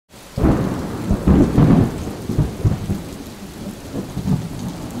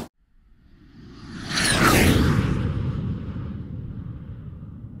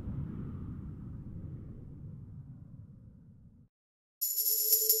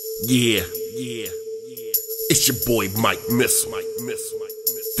Yeah. It's your boy Mike Missile.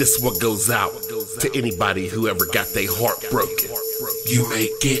 This one goes out to anybody who ever got their heart broken. You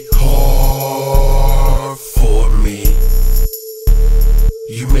make it hard for me.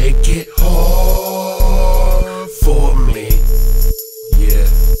 You make it hard for me. Yeah.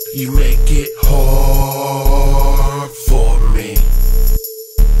 You make it hard for me.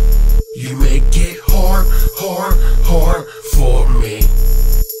 You make it hard for me.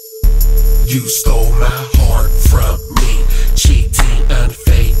 You stole my heart from me, cheating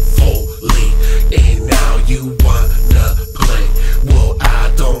unfaithfully, and now you wanna play. Well,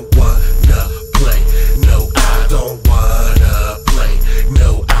 I don't wanna play. No, I don't wanna play.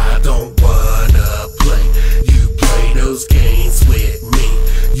 No, I don't wanna play. You play those games with me.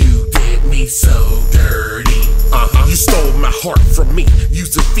 You did me so dirty. You stole my heart from me.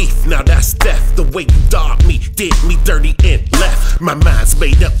 You's a thief, now that's theft. The way you dogged me, did me dirty and left. My mind's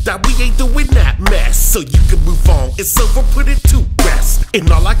made up that we ain't doing that mess. So you can move on, it's over, put it to rest. And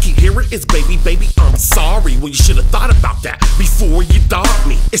all I keep hearing is baby, I'm sorry. Well, you should've thought about that before you dogged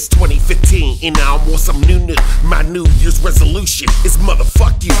me. It's 2015 and now I'm on some new. My New Year's resolution is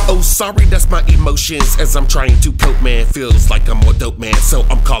motherfuck you. Oh, sorry, that's my emotions as I'm trying to cope, man. Feels like I'm a dope man, so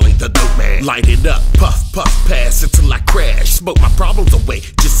I'm calling the dope man. Light it up, puff, pass until I crash. Smoke my problems away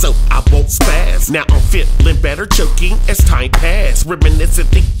just so I won't spaz. Now I'm feeling better, choking as time passed. Reminiscing,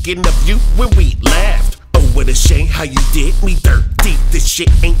 thinking of you when we laughed. Oh, what a shame how you did me dirty. This shit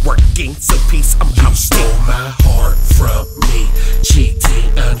ain't working, so peace, I'm out. You stole my heart from me,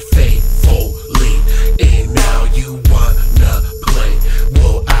 cheating unfaithfully, and now you wanna play.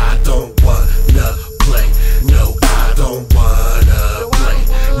 Well, I don't wanna play. No, I don't wanna play.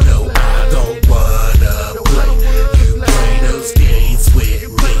 No, I don't wanna play. You play those games with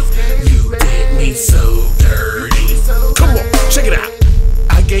me. You did me so dirty. Come on, check it out.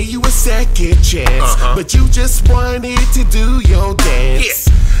 I gave you a second chance, but you just wanted to do your dance.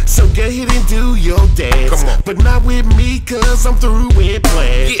 Yeah. So go ahead and do your dance. Come on. But not with me, cause I'm through with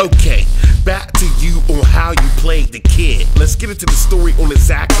plans. Yeah. Okay, back to you on how you played the kid. Let's get into the story on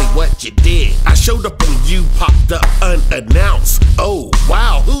exactly what you did. I showed up when you popped up unannounced. Oh,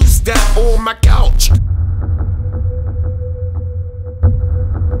 wow, who's that on my couch?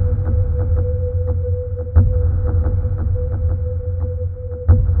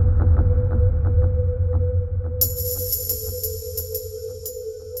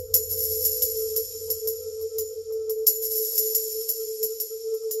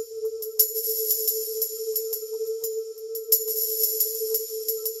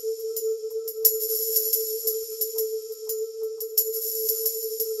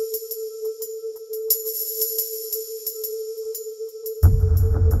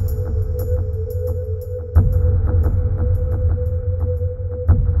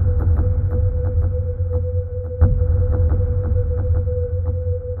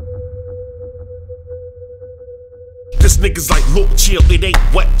 This nigga's like, look, chill, it ain't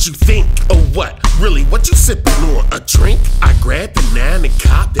what you think. Oh, what? Really, what you sipping on? A drink? I grabbed the 9 and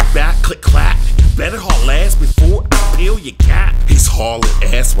copped it back, click, clack. You better haul ass before I peel your cat. He's hauling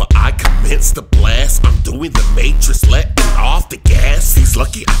ass while I commence the blast. I'm doing the Matrix, letting off the gas. He's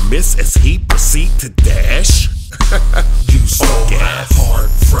lucky I miss as he proceed to dash. You stole my heart